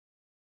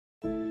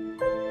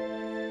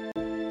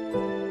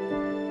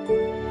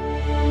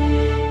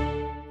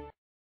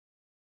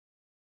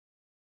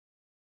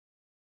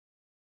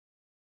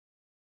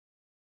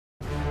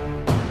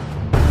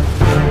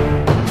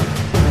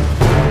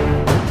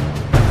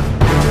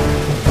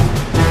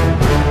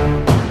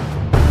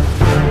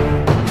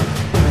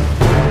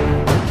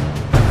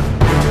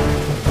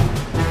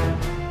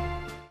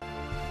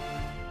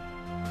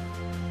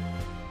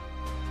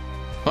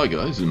Hi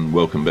guys, and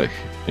welcome back.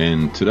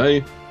 And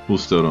today we'll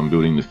start on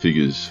building the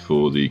figures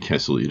for the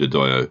Castle Itter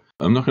Dio.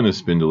 I'm not going to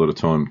spend a lot of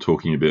time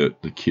talking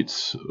about the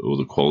kits or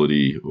the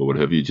quality or what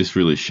have you, just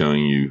really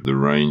showing you the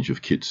range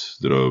of kits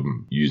that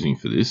I'm using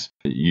for this.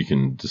 You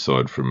can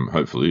decide from,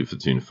 hopefully, if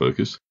it's in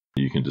focus,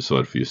 you can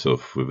decide for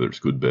yourself whether it's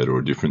good, bad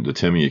or different. The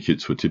Tamiya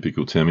kits were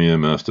typical Tamiya,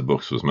 Master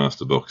Box was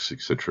Master Box,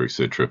 etc,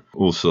 etc.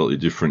 All slightly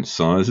different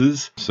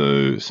sizes,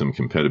 so some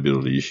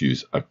compatibility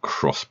issues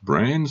across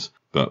brands,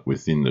 but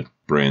within the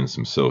brands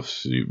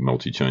themselves, the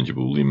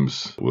multi-changeable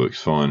limbs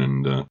works fine.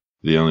 And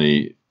the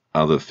only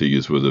other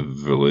figures were the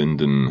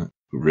Verlinden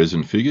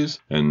resin figures,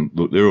 and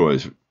look, they're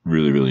always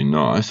really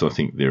nice. I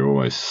think they're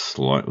always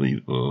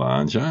slightly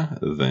larger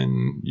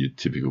than your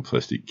typical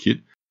plastic kit.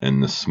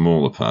 And the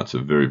smaller parts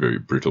are very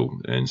brittle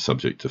and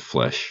subject to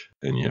flash,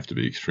 and you have to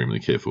be extremely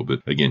careful.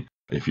 But again,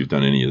 if you've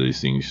done any of these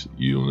things,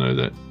 you'll know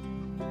that.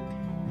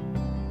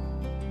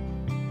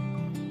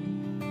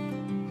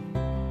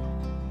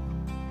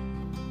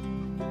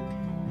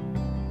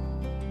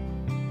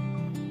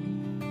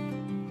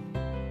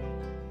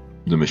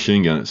 The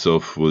machine gun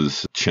itself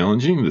was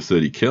challenging, the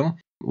 30 cal.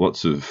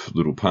 Lots of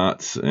little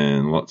parts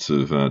and lots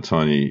of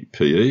tiny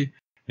PE,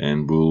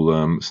 and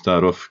we'll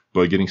start off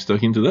by getting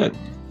stuck into that.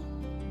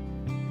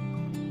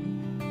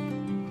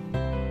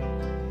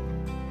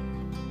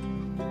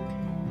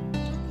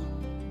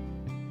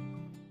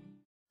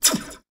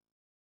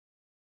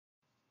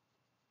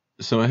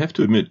 So I have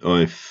to admit,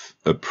 I've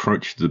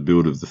approached the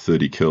build of the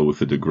 30 cal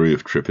with a degree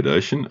of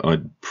trepidation.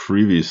 I'd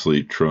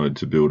previously tried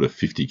to build a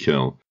 50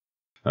 cal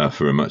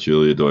for a much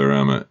earlier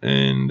diorama,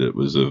 and it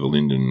was a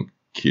Verlinden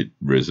kit,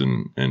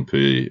 resin and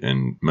PE,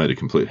 and made a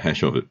complete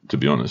hash of it, to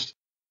be honest.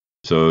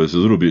 So I was a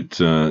little bit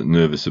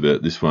nervous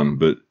about this one,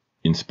 but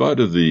in spite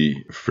of the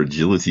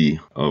fragility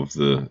of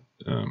the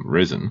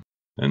resin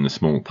and the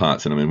small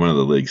parts, and I mean, one of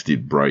the legs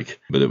did break,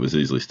 but it was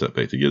easily stuck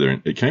back together,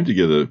 and it came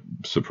together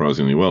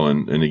surprisingly well.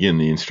 And again,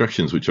 the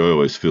instructions, which I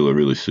always feel are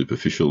really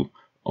superficial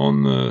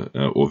on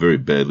the, or very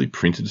badly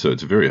printed, so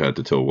it's very hard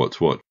to tell what's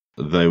what.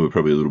 They were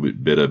probably a little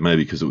bit better,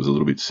 maybe because it was a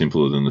little bit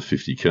simpler than the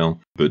 50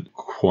 cal, but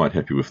quite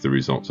happy with the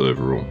results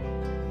overall.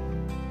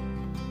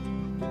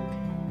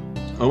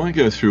 I won't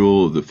go through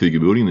all of the figure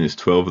building, there's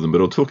 12 of them,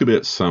 but I'll talk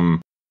about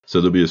some. So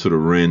there'll be a sort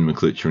of random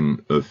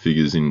collection of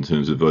figures in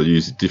terms of, I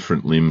use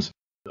different limbs.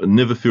 I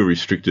never feel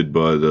restricted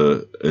by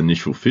the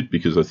initial fit,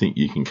 because I think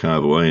you can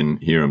carve away,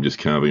 and here I'm just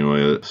carving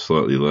away a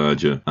slightly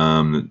larger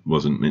arm that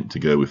wasn't meant to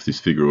go with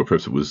this figure, or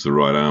perhaps it was the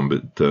right arm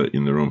but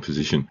in the wrong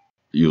position.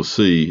 You'll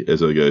see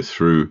as I go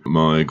through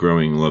my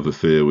growing love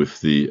affair with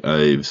the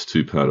Aves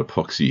 2-part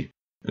epoxy,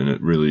 and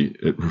it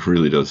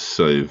really does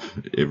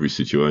save every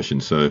situation.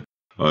 So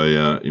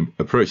I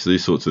approach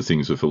these sorts of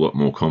things with a lot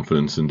more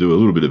confidence and do a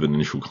little bit of an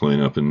initial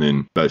cleanup, and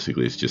then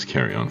basically it's just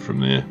carry on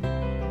from there.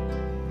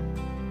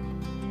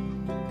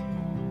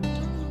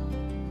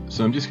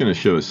 So I'm just going to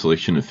show a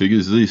selection of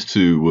figures. These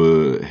two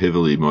were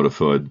heavily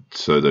modified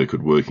so they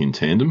could work in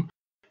tandem,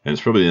 and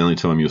it's probably the only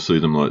time you'll see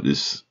them like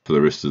this for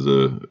the rest of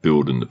the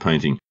build and the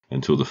painting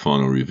until the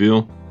final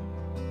reveal.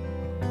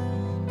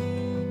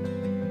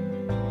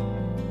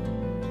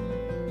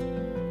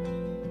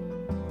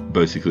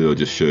 Basically, I'll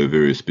just show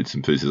various bits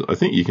and pieces. I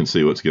think you can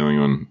see what's going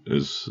on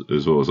as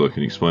well as I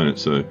can explain it.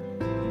 So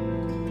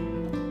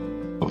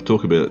I'll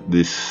talk about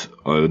this.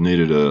 I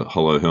needed a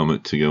hollow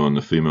helmet to go on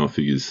the female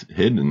figure's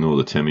head, and all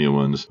the Tamiya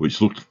ones,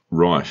 which looked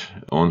right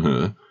on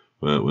her,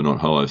 were not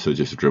hollow, so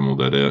just dremeled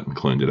that out and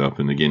cleaned it up.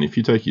 And again, if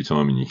you take your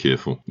time and you're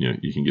careful,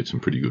 you can get some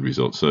pretty good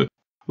results. So I'll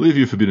leave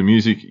you for a bit of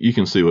music. You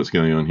can see what's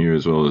going on here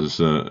as well as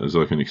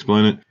I can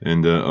explain it,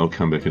 and I'll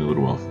come back in a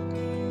little while.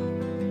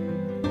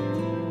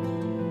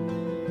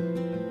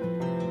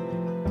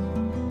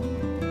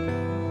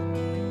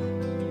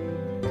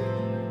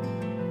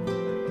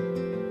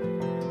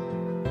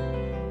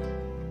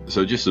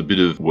 So just a bit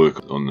of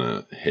work on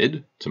the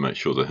head to make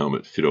sure the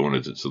helmet fit. I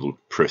wanted it to look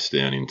pressed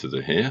down into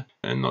the hair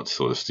and not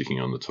sort of sticking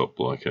on the top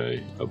like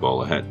a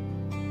bowler hat.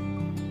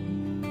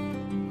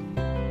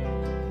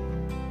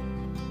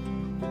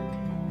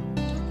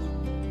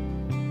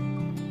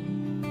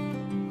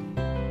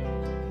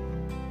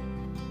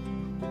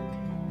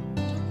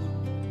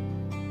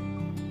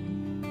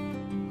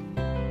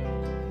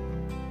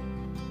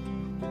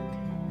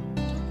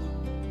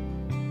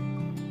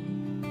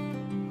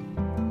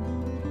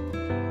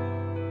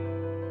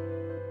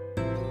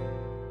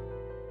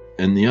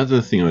 And the other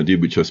thing I did,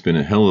 which I spent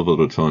a hell of a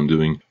lot of time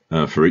doing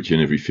for each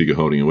and every figure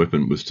holding a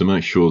weapon, was to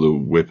make sure the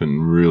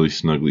weapon really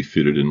snugly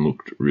fitted and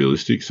looked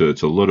realistic. So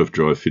it's a lot of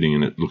dry fitting,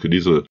 and it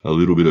is a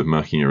little bit of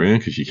mucking around,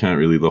 because you can't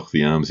really lock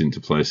the arms into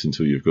place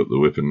until you've got the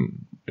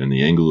weapon and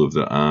the angle of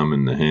the arm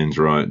and the hands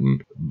right.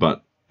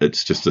 But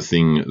it's just a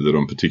thing that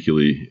I'm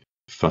particularly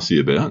fussy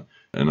about,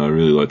 and I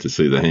really like to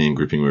see the hand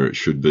gripping where it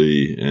should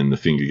be and the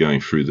finger going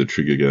through the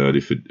trigger guard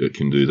if it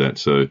can do that.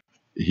 So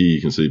here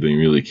you can see being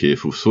really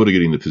careful, sort of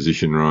getting the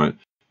position right,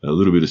 a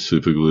little bit of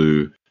super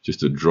glue,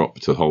 just a drop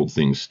to hold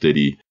things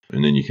steady,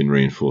 and then you can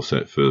reinforce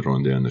that further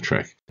on down the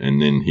track. And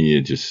then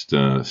here just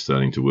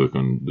starting to work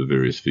on the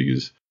various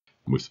figures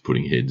with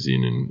putting heads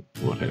in and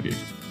what have you.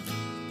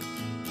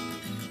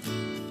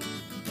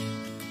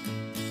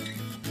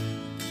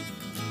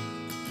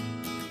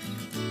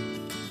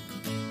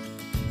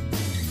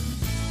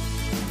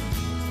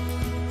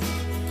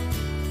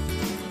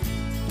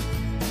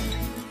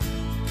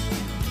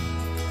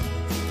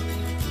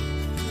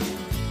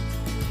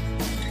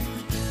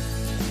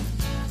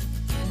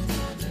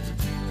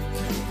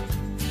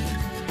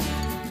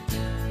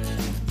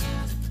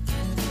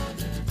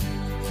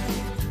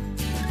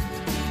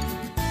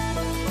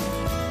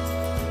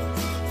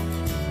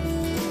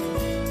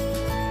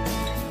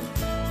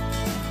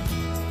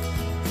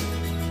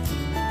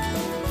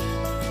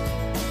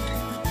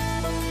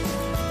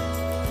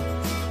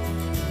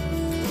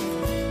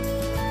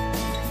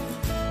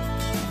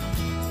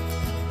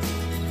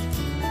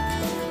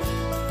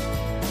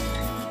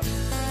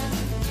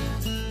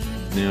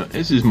 Now,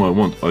 as is my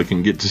wont, I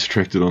can get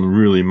distracted on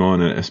really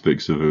minor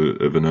aspects of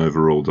an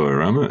overall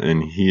diorama,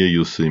 and here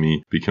you'll see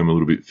me become a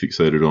little bit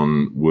fixated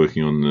on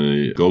working on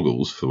the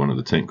goggles for one of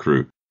the tank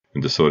crew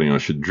and deciding I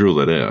should drill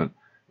that out,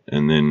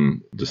 and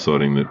then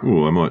deciding that,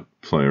 I might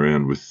play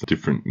around with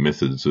different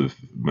methods of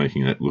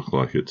making that look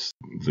like it's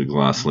the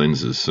glass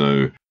lenses.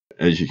 So,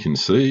 as you can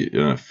see,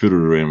 fiddled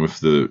around with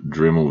the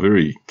Dremel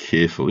very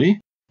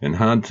carefully, and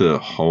hard to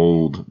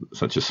hold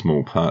such a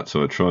small part,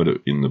 so I tried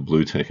it in the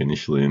blue tack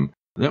initially, and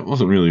that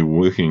wasn't really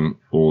working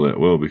all that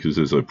well because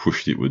as I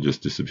pushed it would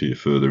just disappear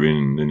further in,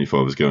 and then if I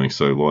was going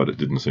so light it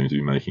didn't seem to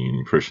be making an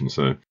impression.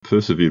 So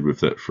persevered with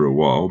that for a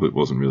while but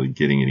wasn't really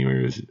getting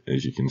anywhere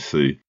as you can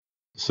see.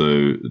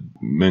 So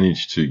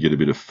managed to get a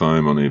bit of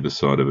foam on either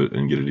side of it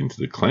and get it into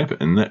the clamp,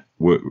 and that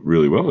worked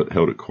really well. It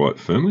held it quite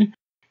firmly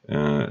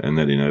and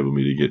that enabled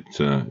me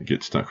to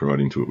get stuck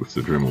right into it with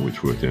the Dremel,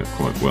 which worked out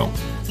quite well.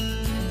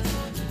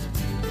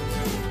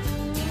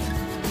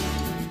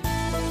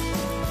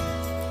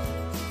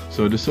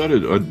 So I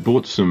decided I'd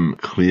bought some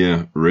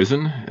clear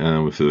resin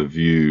with a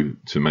view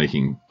to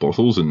making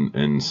bottles and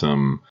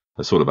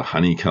a sort of a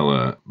honey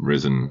colour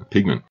resin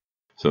pigment.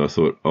 So I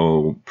thought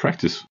I'll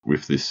practice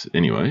with this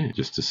anyway,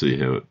 just to see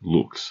how it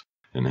looks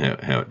and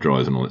how it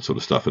dries and all that sort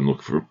of stuff. And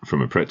look,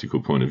 from a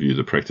practical point of view,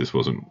 the practice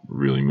wasn't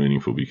really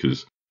meaningful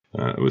because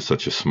it was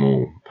such a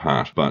small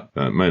part. But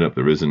made up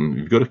the resin.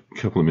 You've got a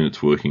couple of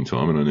minutes working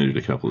time, and I needed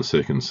a couple of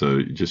seconds.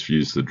 So just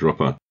used the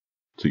dropper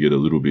to get a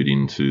little bit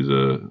into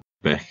the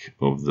back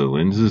of the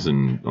lenses,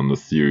 and on the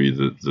theory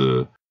that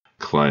the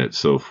clay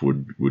itself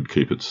would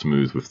keep it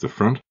smooth with the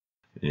front,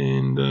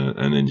 and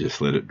then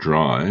just let it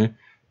dry.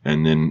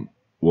 And then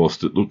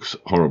whilst it looks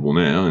horrible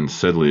now, and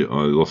sadly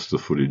I lost the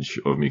footage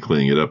of me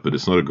cleaning it up, but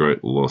it's not a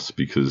great loss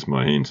because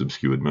my hands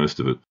obscured most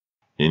of it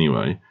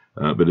anyway,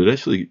 but it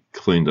actually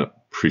cleaned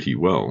up pretty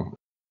well.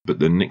 But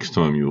the next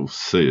time you'll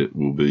see it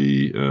will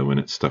be when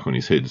it's stuck on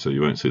his head, so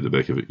you won't see the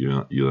back of it,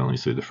 you'll only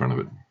see the front of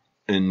it.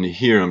 And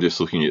here I'm just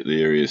looking at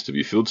the areas to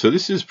be filled. So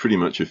this is pretty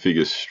much a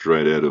figure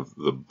straight out of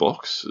the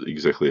box,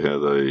 exactly how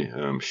they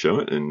show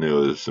it. And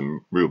now there's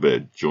some real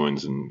bad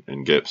joins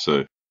and gaps. So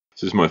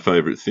this is my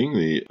favourite thing,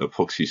 the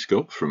epoxy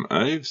sculpt from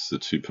Aves, the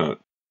 2-part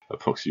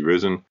epoxy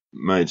resin.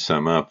 Made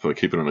some up. I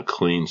keep it on a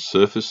clean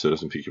surface so it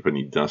doesn't pick up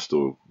any dust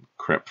or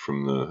crap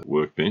from the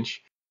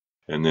workbench.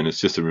 And then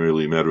it's just a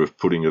really matter of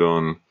putting it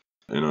on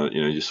and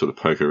I just sort of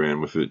poke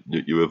around with it.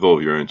 You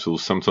evolve your own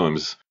tools.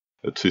 Sometimes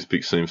a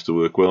toothpick seems to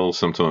work well.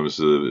 Sometimes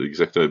the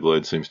X-Acto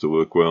blade seems to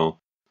work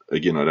well.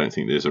 Again, I don't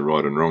think there's a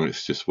right and wrong.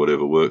 It's just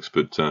whatever works.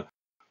 But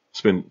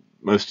spend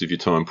most of your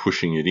time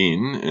pushing it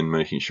in and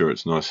making sure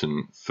it's nice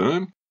and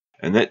firm.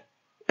 And that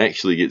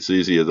actually gets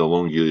easier the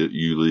longer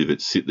you leave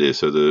it sit there.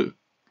 So the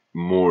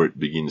more it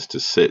begins to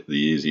set, the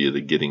easier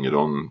the getting it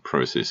on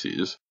process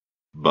is.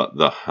 But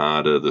the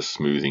harder the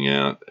smoothing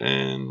out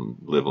and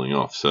leveling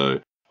off. So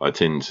I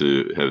tend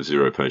to have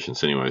zero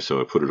patience anyway.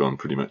 So I put it on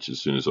pretty much as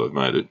soon as I've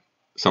made it.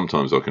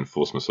 Sometimes I can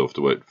force myself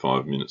to wait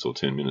 5 minutes or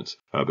 10 minutes,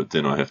 but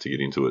then I have to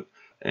get into it.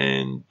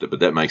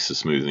 But that makes the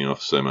smoothing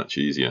off so much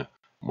easier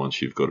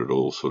once you've got it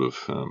all sort of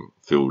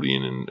filled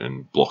in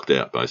and blocked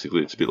out,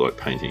 basically. It's a bit like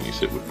painting,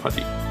 except with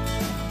putty.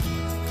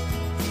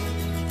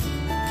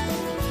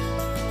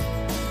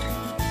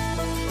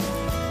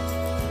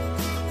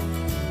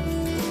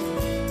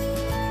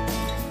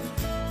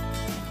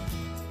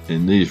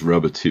 And these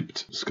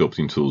rubber-tipped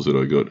sculpting tools that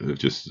I got have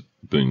just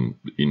been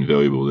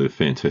invaluable. They're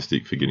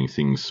fantastic for getting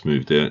things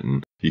smoothed out,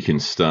 and you can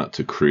start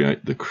to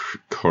create the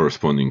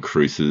corresponding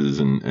creases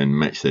and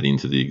match that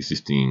into the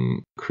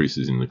existing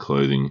creases in the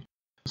clothing.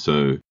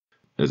 So,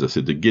 as I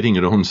said, the getting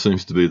it on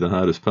seems to be the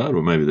hardest part,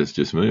 or maybe that's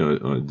just me.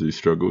 I do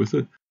struggle with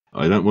it.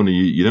 You don't want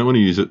to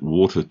use it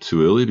water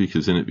too early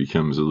because then it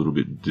becomes a little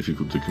bit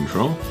difficult to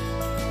control.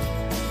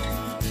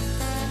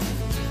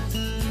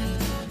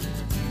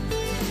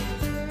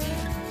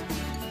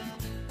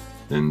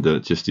 And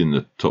just in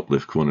the top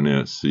left corner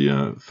now, it's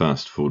the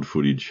fast forward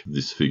footage of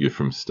this figure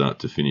from start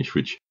to finish,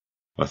 which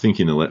I think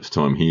in elapsed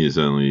time here is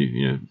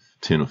only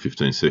 10 or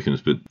 15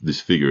 seconds, but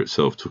this figure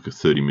itself took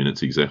 30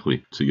 minutes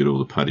exactly to get all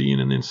the putty in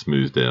and then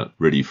smoothed out,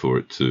 ready for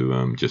it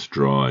to just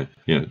dry.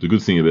 Yeah, the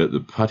good thing about the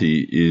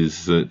putty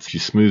is that if you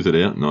smooth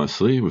it out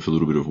nicely with a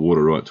little bit of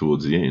water right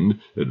towards the end,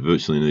 it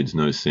virtually needs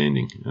no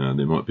sanding.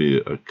 There might be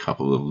a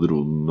couple of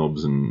little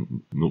knobs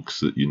and nooks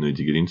that you need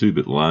to get into,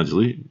 but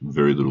largely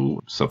very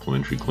little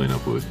supplementary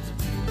cleanup work.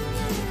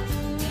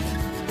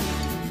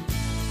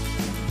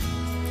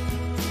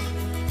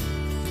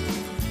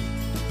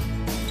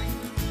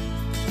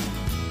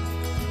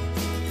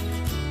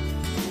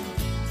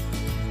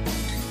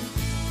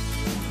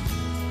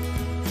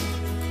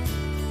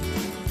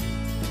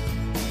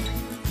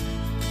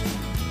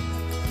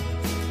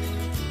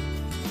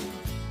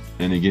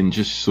 And again,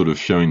 just sort of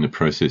showing the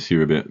process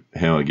here about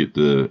how I get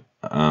the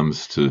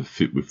arms to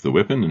fit with the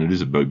weapon, and it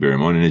is a bugbear of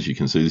mine. And as you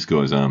can see, this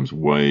guy's arm's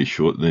way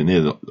short. I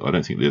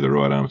don't think they're the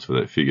right arms for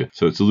that figure.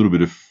 So it's a little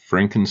bit of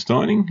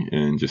Frankensteining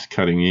and just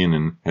cutting in.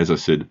 And as I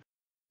said,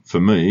 for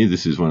me,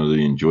 this is one of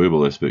the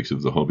enjoyable aspects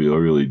of the hobby. I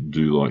really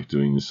do like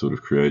doing this sort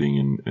of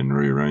creating and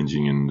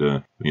rearranging.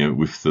 And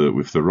with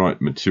the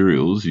right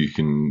materials, you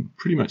can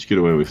pretty much get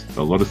away with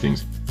a lot of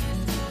things.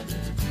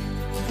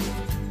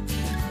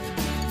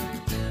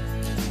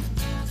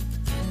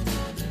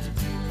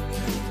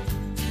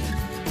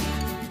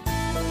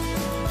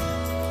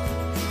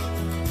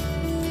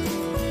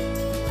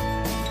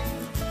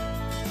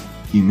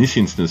 In this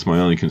instance, my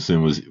only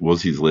concern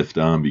was his left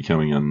arm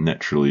becoming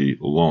unnaturally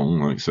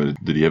long. So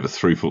did he have a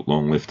 3-foot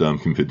long left arm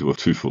compared to a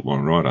 2-foot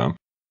long right arm?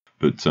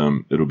 But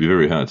it'll be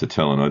very hard to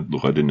tell. And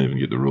I didn't even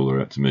get the ruler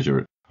out to measure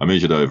it. I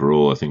measured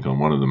overall, I think, on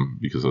one of them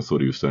because I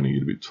thought he was starting to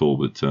get a bit tall.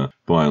 But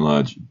by and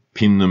large,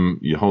 pin them.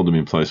 You hold them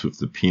in place with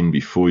the pin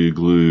before you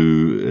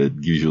glue. It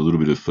gives you a little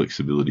bit of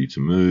flexibility to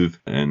move.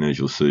 And as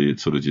you'll see,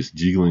 it's sort of just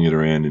jiggling it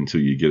around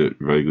until you get it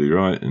vaguely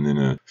right. And then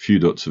a few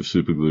dots of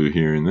super glue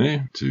here and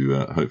there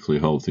to hopefully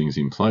hold things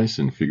in place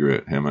and figure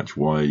out how much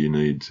wire you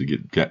need to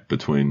get gap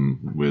between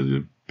where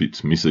the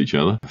bits miss each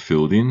other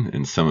filled in.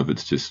 And some of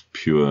it's just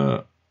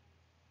pure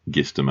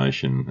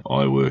guesstimation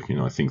eye work, and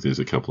I think there's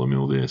a couple of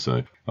mil there.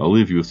 So I'll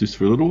leave you with this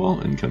for a little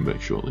while and come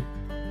back shortly.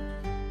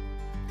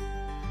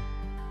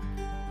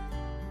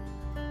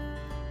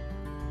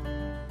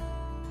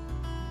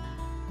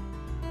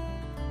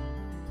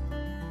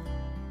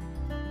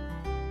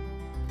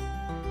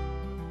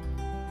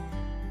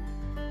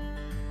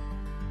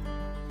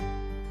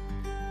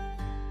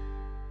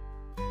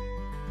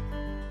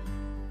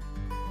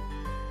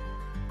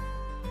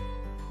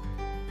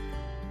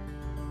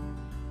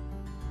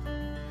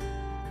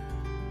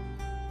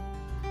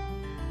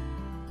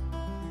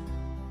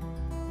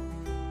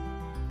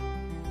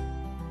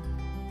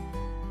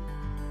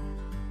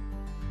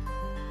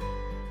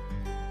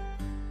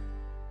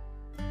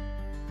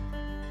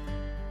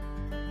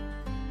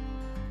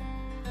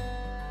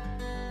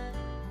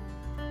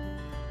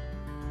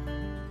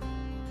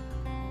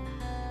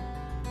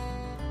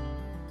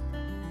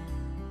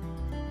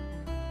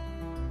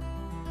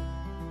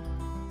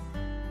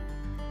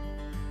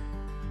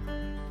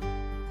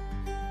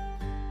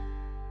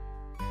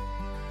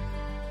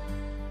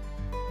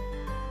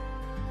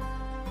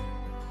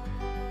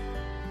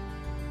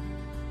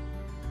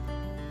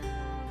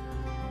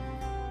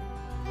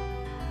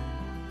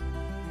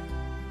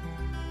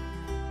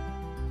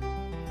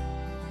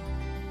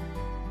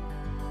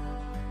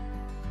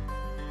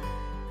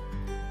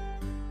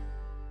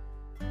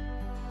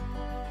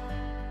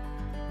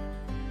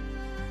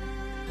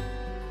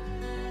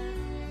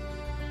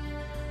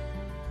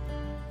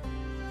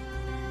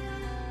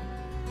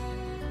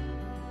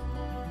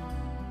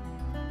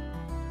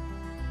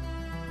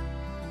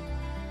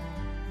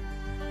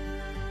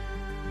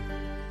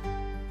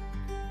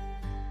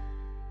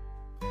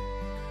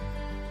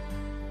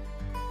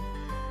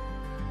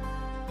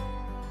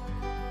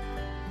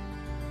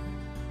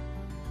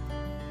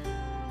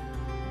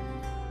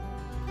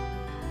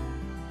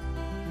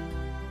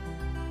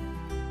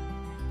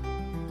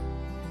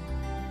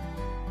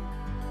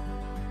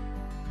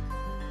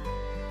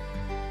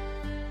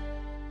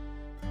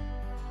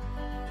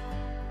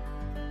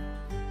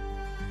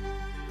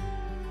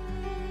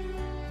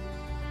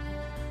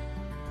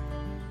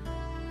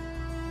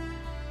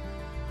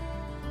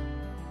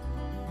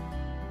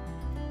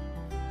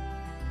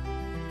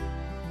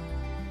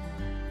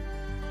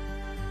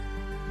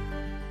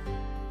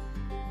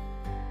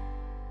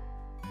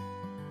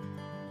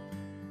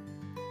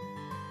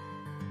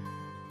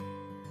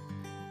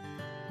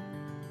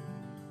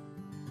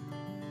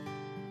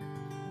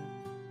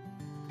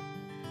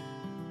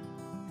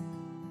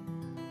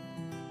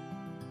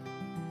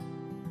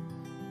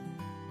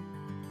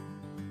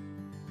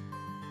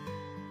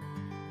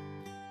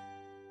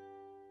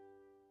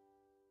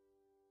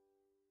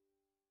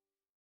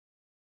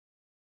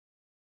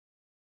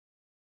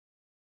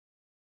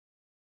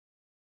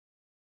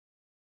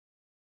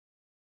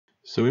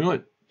 So we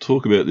might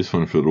talk about this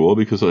one for a little while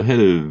because I had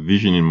a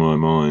vision in my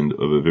mind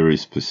of a very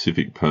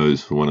specific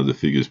pose for one of the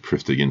figures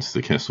pressed against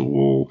the castle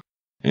wall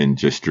and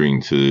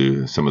gesturing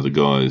to some of the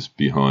guys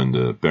behind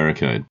the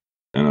barricade.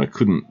 and I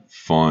couldn't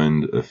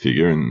find a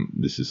figure, and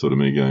this is sort of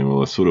me going,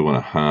 well, I sort of want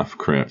a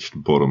half-crouched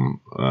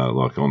bottom,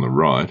 like on the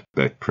right,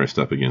 back pressed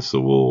up against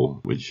the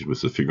wall, which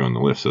was the figure on the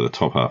left, so the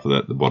top half of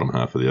that, the bottom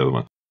half of the other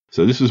one.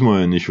 So this was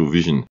my initial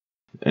vision,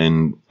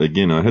 and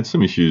again, I had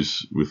some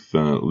issues with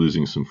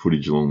losing some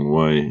footage along the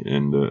way,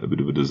 and a bit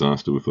of a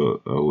disaster with a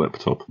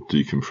laptop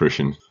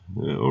decompression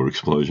or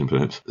explosion,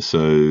 perhaps.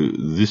 So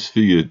this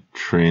figure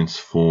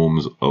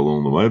transforms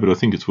along the way, but I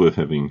think it's worth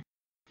having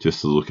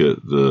just to look at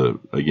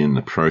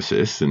the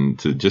process, and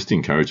to just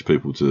encourage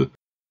people to,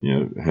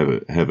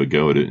 have a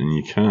go at it. And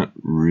you can't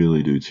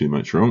really do too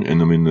much wrong. And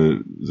I mean,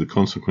 the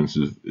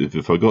consequences,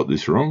 if I got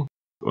this wrong,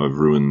 I've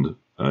ruined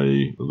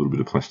a little bit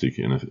of plastic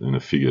in a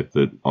figure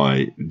that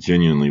I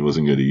genuinely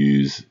wasn't going to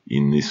use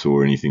in this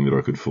or anything that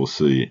I could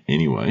foresee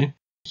anyway.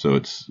 So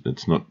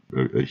it's not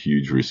a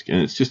huge risk,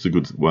 and it's just a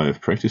good way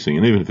of practicing.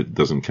 And even if it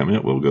doesn't come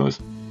out well, guys,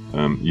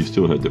 you've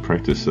still had to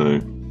practice.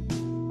 So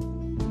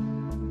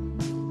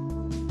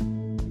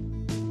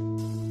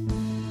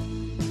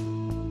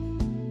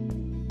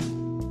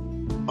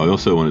I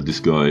also wanted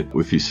this guy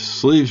with his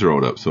sleeves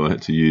rolled up, so I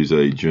had to use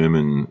a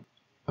German,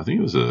 I think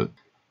it was a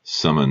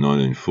summer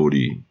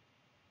 1940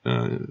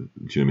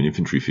 German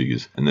infantry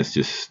figures, and that's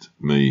just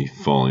me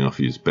filing off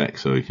his back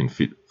so he can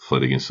fit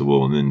flat against the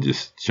wall, and then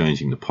just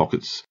changing the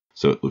pockets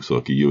so it looks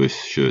like a US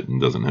shirt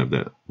and doesn't have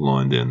that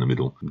line down the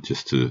middle,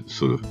 just to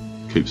sort of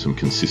keep some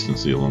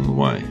consistency along the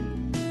way.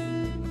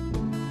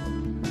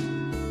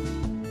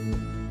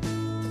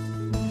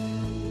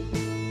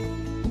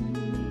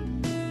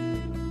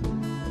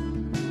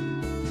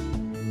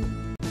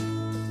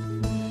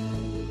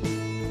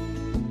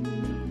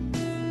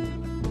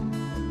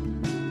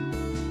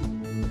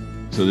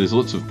 So there's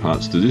lots of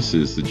parts to this.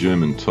 There's the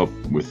German top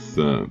with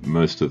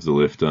most of the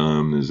left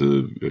arm. There's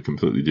a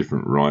completely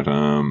different right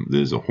arm.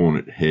 There's a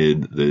hornet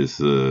head. There's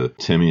the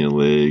Tamiya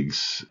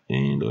legs,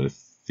 and I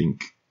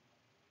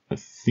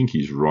think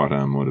his right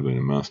arm might have been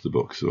a master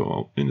box,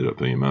 or ended up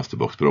being a master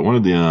box. But I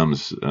wanted the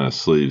arms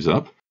sleeves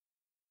up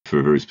for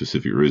a very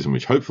specific reason,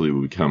 which hopefully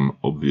will become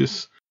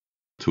obvious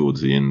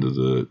towards the end of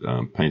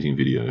the painting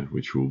video,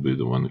 which will be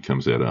the one that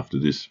comes out after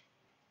this.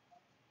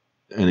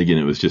 And again,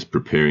 it was just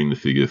preparing the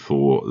figure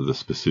for the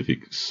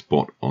specific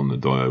spot on the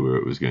dio where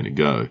it was going to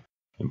go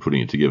and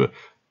putting it together.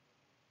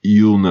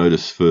 You'll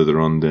notice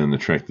further on down the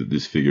track that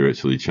this figure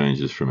actually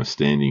changes from a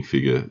standing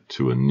figure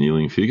to a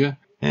kneeling figure.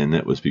 And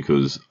that was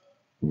because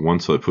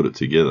once I put it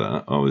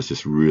together, I was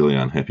just really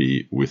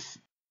unhappy with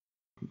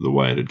the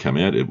way it had come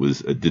out. It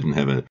didn't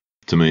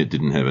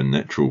have a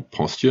natural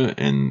posture,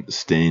 and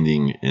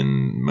standing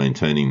and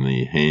maintaining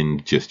the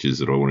hand gestures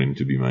that I wanted him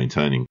to be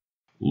maintaining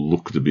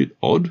looked a bit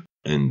odd.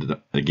 And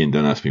again,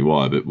 don't ask me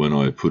why, but when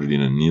I put it in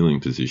a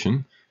kneeling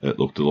position, it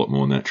looked a lot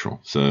more natural.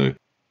 So,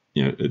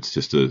 it's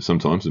just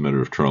sometimes a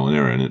matter of trial and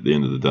error. And at the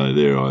end of the day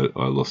there,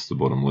 I lost the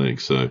bottom leg.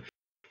 So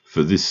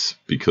for this,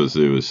 because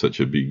there was such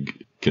a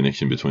big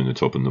connection between the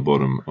top and the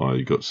bottom,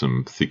 I got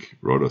some thick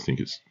rod, I think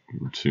it's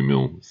 2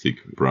 mil thick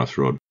brass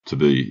rod, to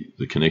be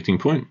the connecting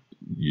point.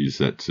 Use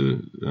that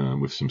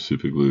with some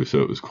super glue,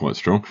 so it was quite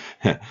strong.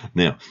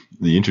 Now,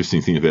 the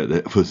interesting thing about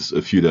that was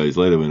a few days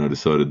later when I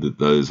decided that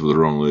those were the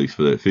wrong legs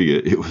for that figure,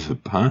 it was a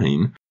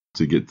pain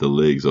to get the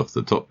legs off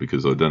the top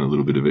because I'd done a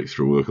little bit of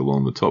extra work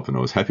along the top and I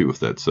was happy with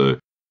that. So,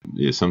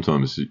 yeah,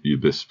 sometimes your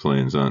best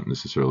plans aren't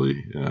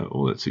necessarily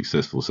all that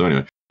successful. So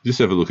anyway, just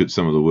have a look at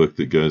some of the work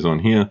that goes on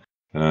here,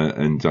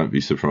 and don't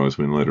be surprised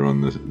when later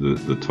on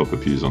the top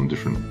appears on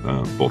different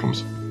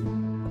bottoms.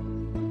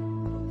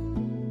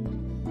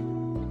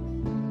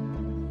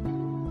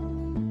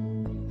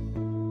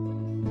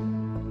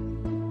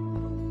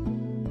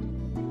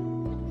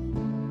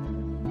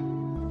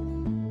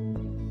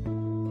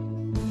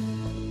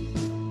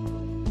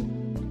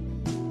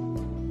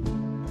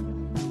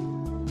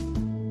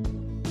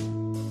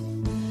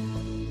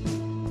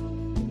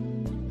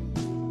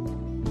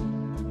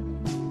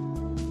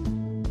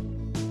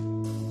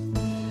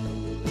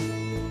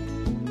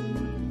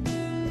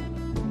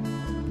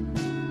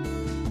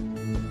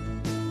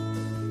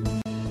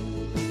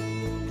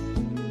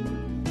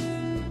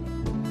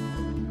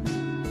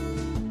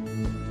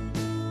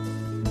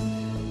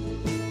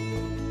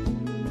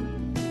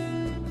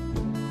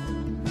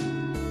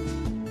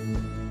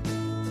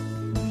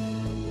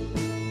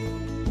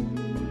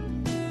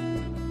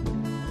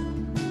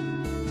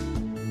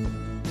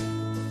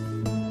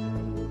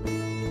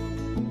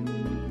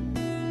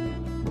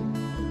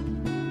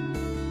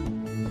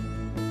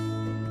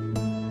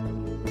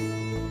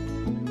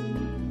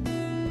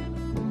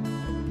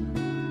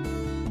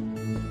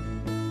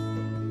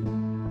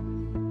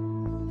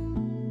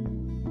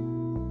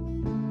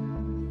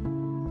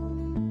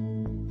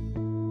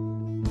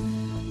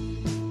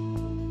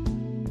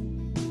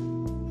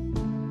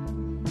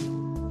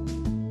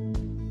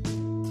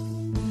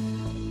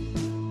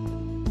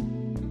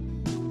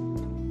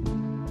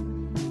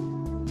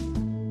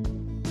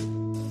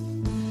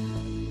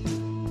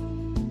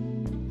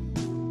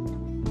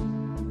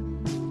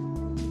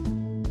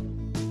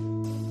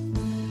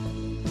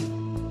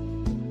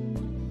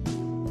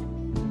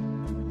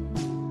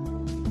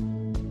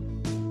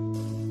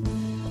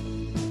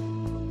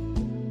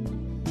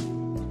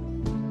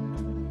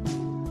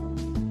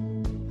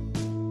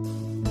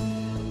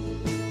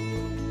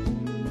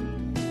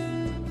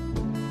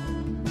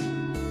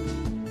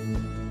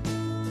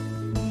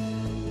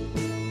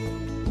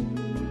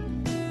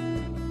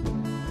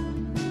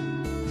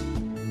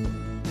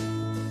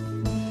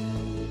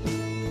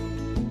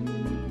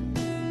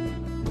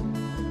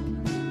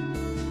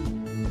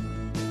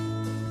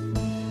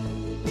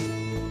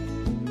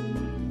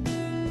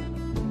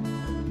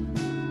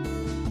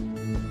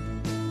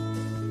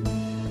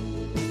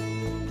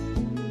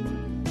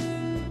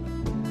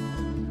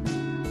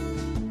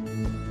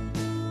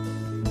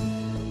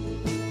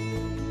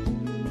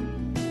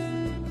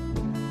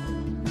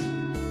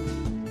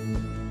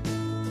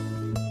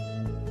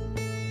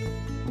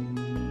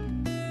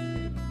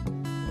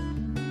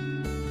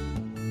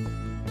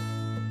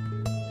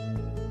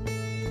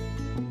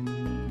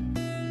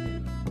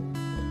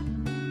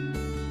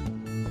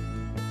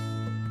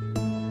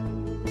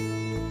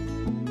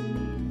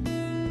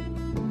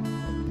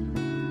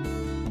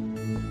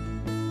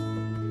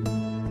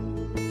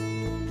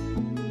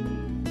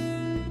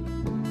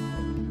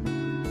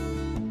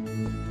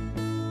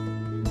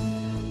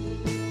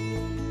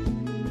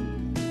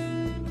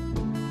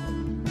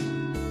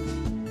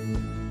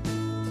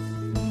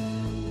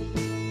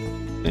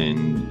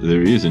 And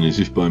there he is, and as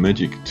if by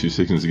magic, 2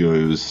 seconds ago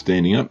he was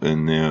standing up,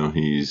 and now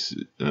he's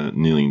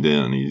kneeling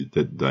down.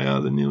 They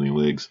are the kneeling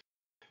legs.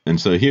 And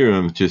so here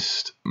I'm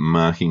just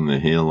marking the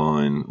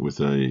hairline with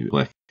a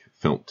black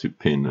felt tip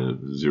pen, a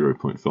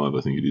 0.5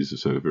 I think it is,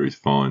 so very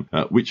fine,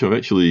 which I've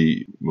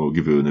actually, well, I'll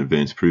give you an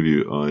advanced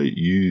preview, I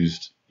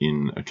used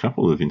in a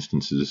couple of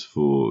instances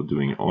for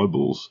doing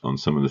eyeballs on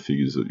some of the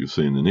figures that you'll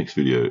see in the next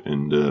video,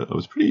 and I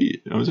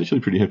was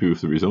actually pretty happy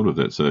with the result of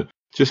that. So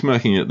just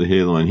marking out the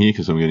hairline here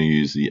because I'm going to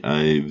use the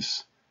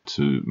Aves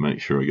to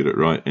make sure I get it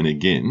right. And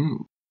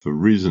again, for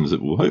reasons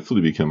that will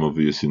hopefully become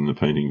obvious in the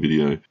painting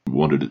video,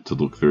 wanted it to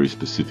look very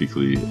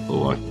specifically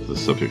like the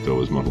subject I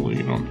was modelling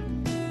it on.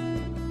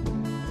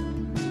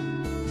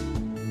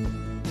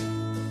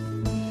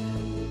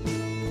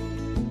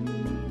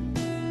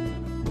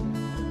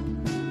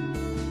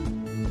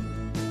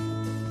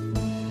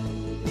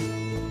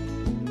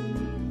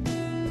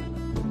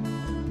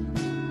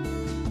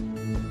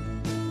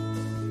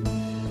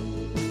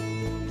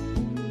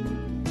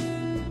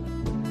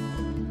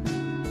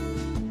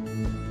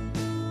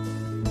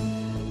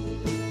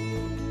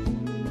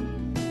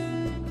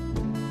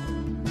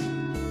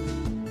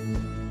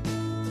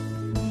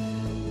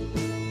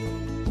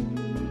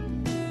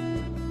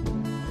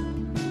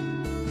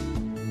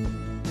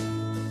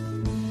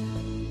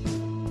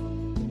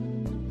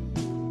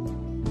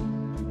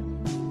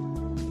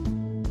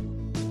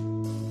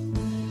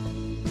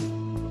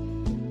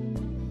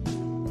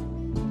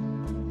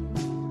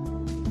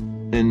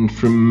 And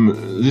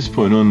from this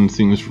point on,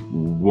 things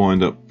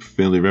wind up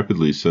fairly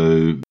rapidly.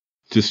 So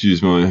just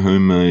use my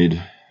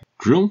homemade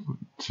drill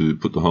to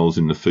put the holes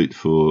in the feet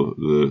for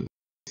the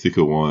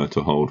thicker wire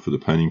to hold for the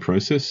painting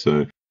process.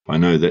 So I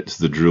know that's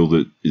the drill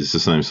that is the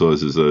same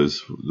size as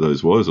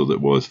those wires, or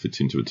that wires fits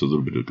into it. It's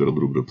got a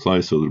little bit of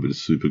play, so a little bit of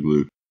super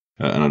glue,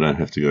 and I don't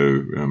have to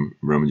go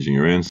rummaging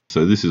around.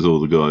 So this is all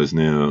the guys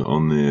now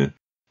on their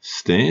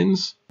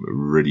stands,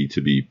 ready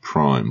to be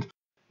primed.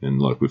 And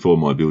like with all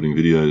my building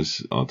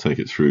videos, I'll take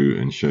it through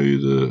and show you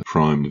the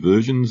primed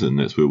versions, and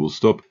that's where we'll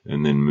stop,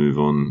 and then move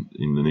on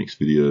in the next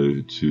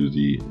video to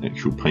the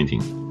actual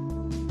painting.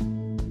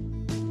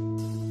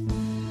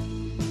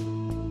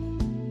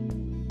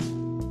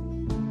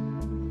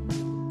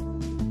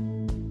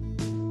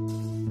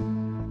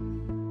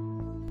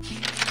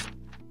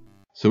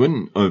 So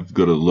when I've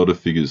got a lot of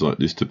figures like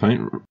this to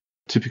paint,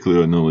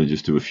 typically I normally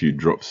just do a few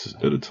drops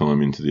at a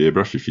time into the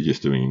airbrush. If you're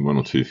just doing 1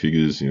 or 2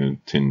 figures,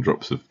 10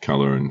 drops of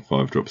colour and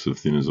 5 drops of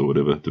thinners or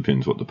whatever,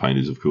 depends what the paint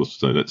is, of course,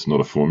 so that's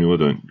not a formula,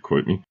 don't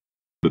quote me.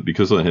 But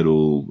because I had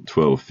all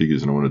 12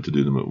 figures and I wanted to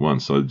do them at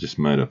once, I just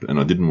made up, and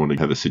I didn't want to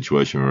have a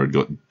situation where I'd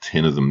got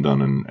 10 of them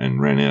done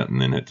and ran out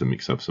and then had to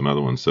mix up some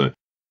other ones. So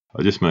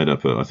I just made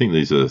up, I think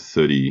these are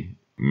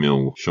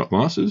 30mm shot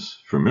glasses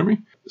from memory.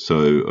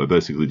 So I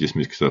basically just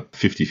mixed up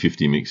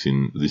 50-50 mix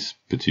in this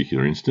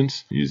particular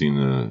instance using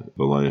the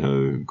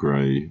Vallejo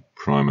grey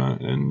primer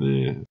and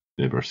the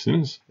airbrush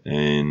thinners.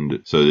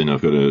 And so then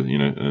I've got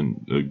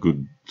a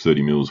good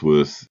 30mm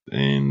worth,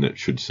 and that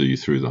should see you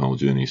through the whole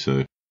journey. So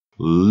a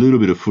little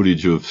bit of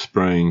footage of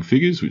spraying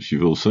figures, which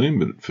you've all seen,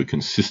 but for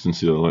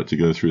consistency I like to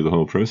go through the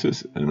whole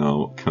process, and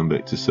I'll come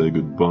back to say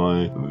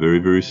goodbye very,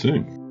 very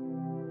soon.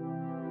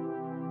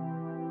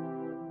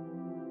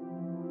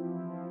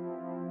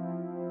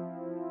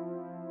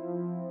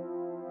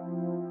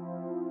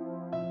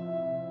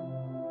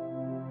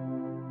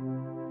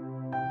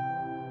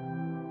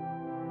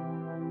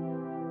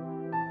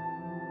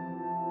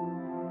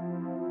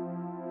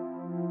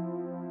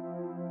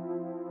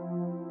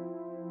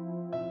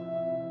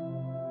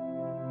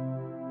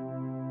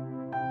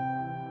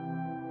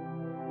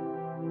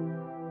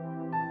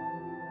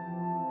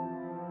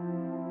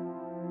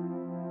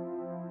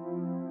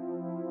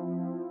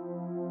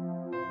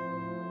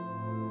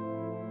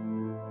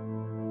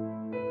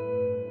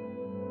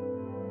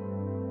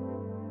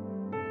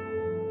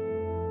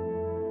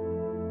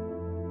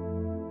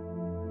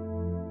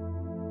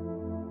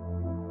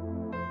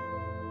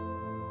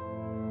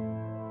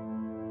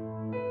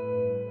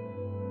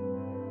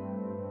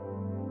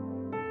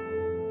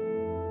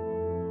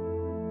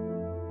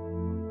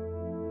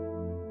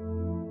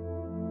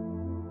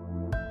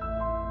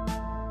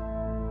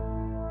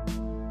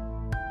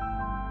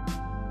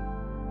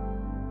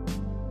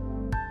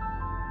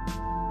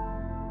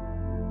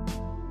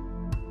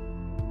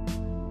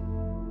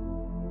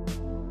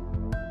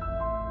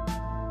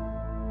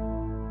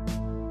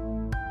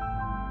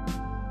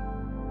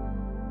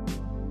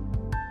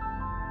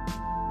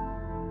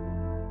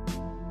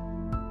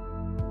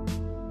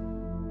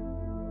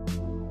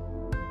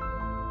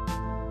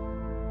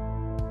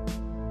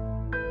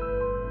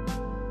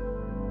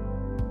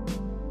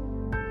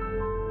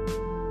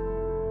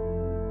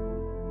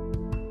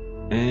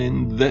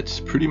 And that's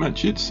pretty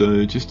much it.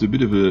 So just a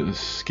bit of a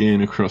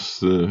scan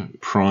across the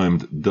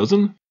primed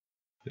dozen.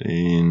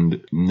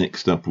 And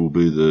next up will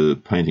be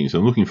the painting. So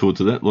I'm looking forward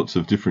to that. Lots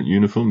of different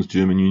uniforms,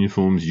 German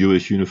uniforms,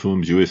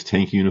 US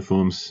tank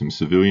uniforms, some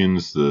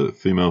civilians, the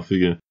female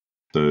figure.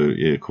 So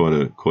yeah, quite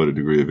a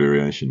degree of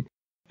variation.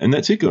 And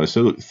that's it, guys.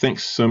 So look,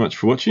 thanks so much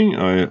for watching.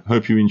 I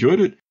hope you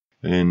enjoyed it.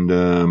 And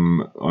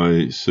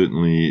I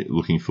certainly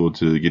looking forward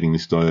to getting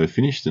this dio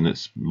finished, and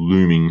it's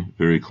looming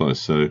very close.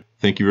 So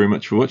thank you very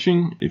much for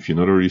watching. If you're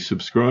not already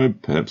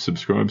subscribed, perhaps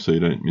subscribe so you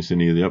don't miss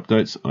any of the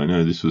updates. I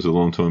know this was a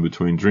long time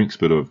between drinks,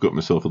 but I've got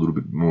myself a little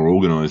bit more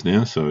organized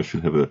now, so I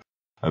should have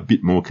a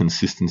bit more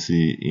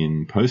consistency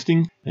in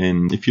posting.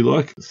 And if you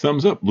like,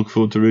 thumbs up. Look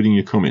forward to reading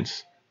your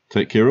comments.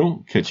 Take care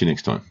all. Catch you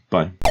next time.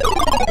 Bye.